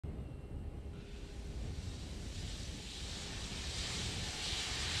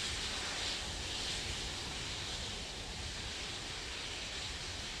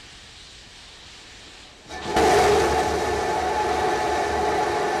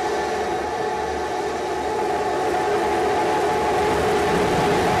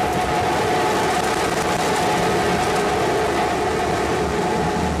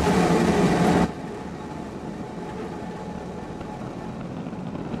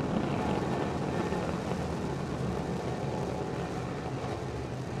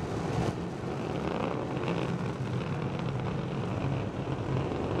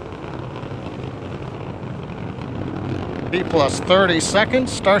T plus 30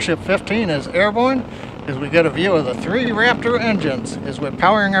 seconds, Starship 15 is airborne as we get a view of the 3 Raptor engines as we're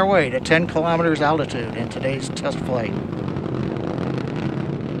powering our way to 10 kilometers altitude in today's test flight.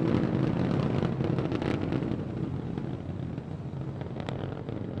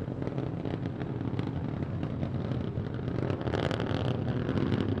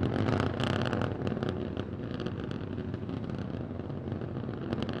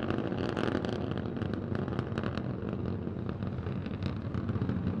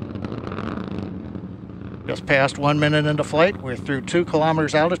 Just past 1 minute into flight, we're through 2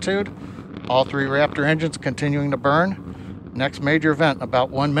 kilometers altitude. All 3 Raptor engines continuing to burn. Next major event in about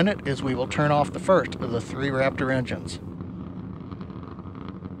 1 minute is we will turn off the first of the 3 Raptor engines.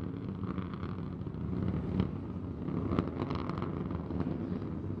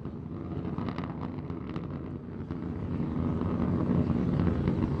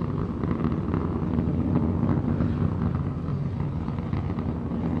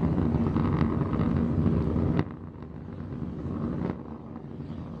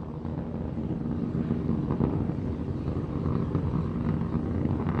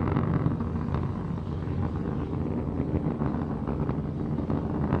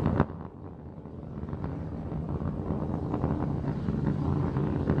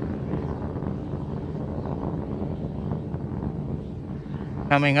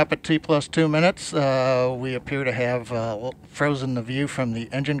 Coming up at T plus 2 minutes, we appear to have frozen the view from the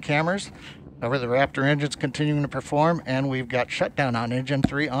engine cameras. However, the Raptor engine's continuing to perform, and we've got shutdown on engine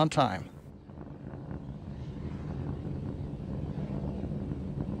 3 on time.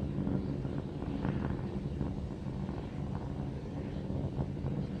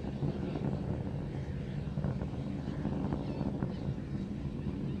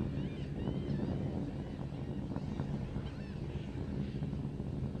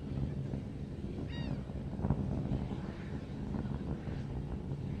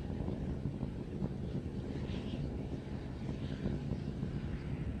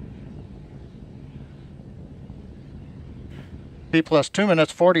 T plus 2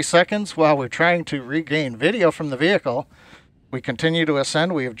 minutes 40 seconds. While we're trying to regain video from the vehicle, we continue to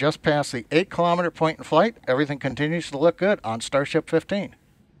ascend. We have just passed the 8-kilometer point in flight. Everything continues to look good on Starship 15.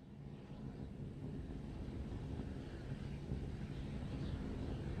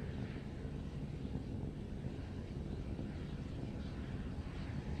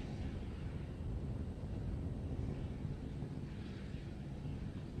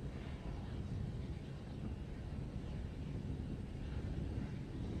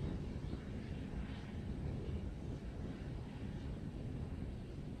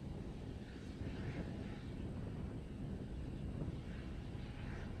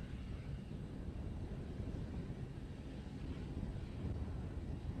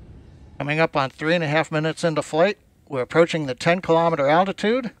 Coming up on 3.5 minutes into flight, we're approaching the 10-kilometer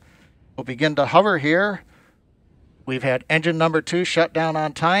altitude. We'll begin to hover here. We've had engine number 2 shut down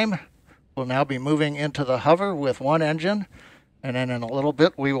on time. We'll now be moving into the hover with 1 engine. And then in a little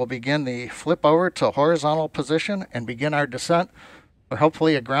bit, we will begin the flip over to horizontal position and begin our descent, where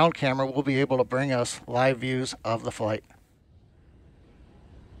hopefully a ground camera will be able to bring us live views of the flight.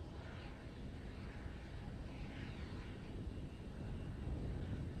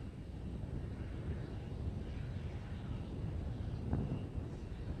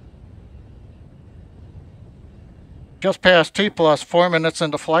 Just past T plus 4 minutes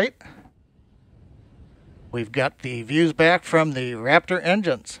into flight, we've got the views back from the Raptor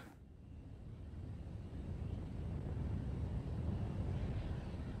engines.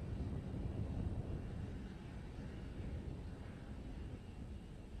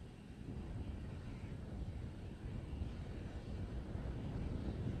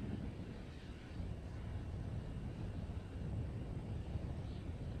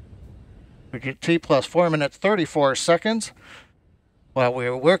 We get T plus 4 minutes 34 seconds. While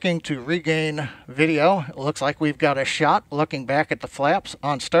we're working to regain video, it looks like we've got a shot looking back at the flaps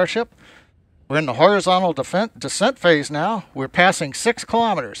on Starship. We're in the horizontal descent phase now. We're passing 6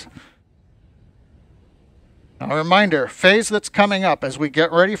 kilometers. Now, a reminder, phase that's coming up as we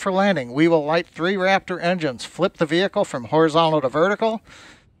get ready for landing, we will light 3 Raptor engines, flip the vehicle from horizontal to vertical.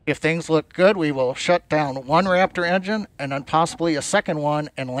 If things look good, we will shut down 1 Raptor engine and then possibly a second one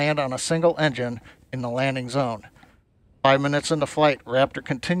and land on a single engine in the landing zone. 5 minutes into flight, Raptor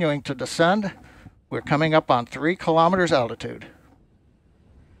continuing to descend. We're coming up on 3 kilometers altitude.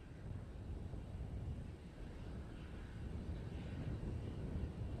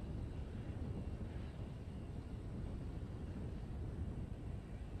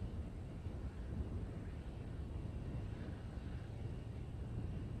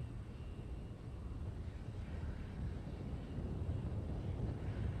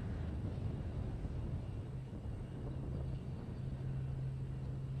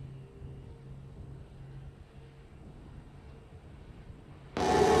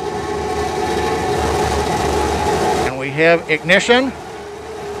 We have ignition.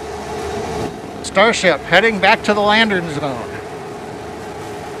 Starship heading back to the landing zone.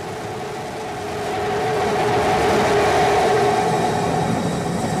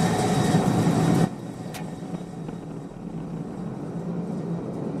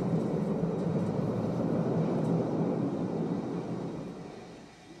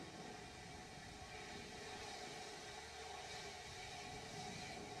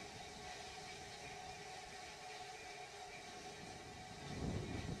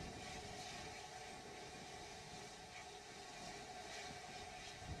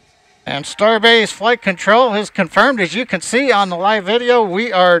 And Starbase Flight Control has confirmed, as you can see on the live video,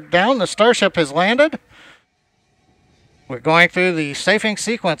 we are down. The Starship has landed. We're going through the safing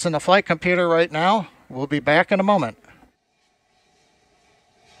sequence in the flight computer right now. We'll be back in a moment.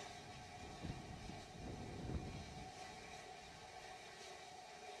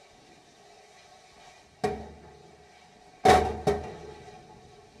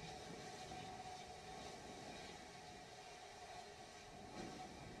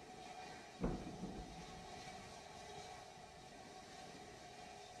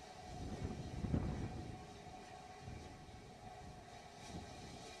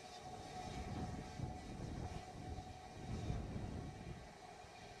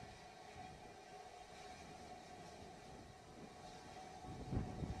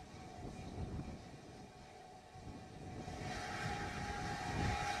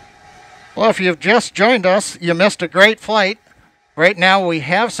 Well, if you've just joined us, you missed a great flight. Right now we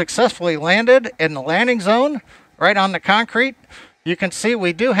have successfully landed in the landing zone, right on the concrete. You can see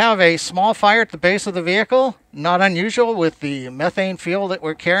we do have a small fire at the base of the vehicle, not unusual with the methane fuel that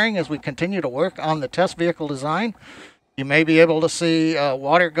we're carrying as we continue to work on the test vehicle design. You may be able to see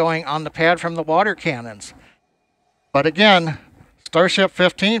water going on the pad from the water cannons. But again, Starship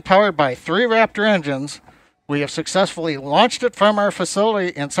 15 powered by 3 Raptor engines. We have successfully launched it from our facility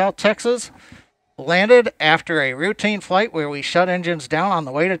in South Texas, landed after a routine flight where we shut engines down on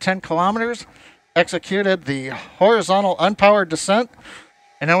the way to 10 kilometers, executed the horizontal unpowered descent,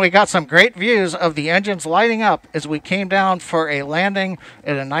 and then we got some great views of the engines lighting up as we came down for a landing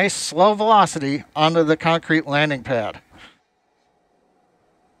at a nice slow velocity onto the concrete landing pad.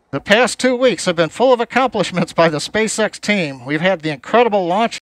 The past 2 weeks have been full of accomplishments by the SpaceX team. We've had the incredible launch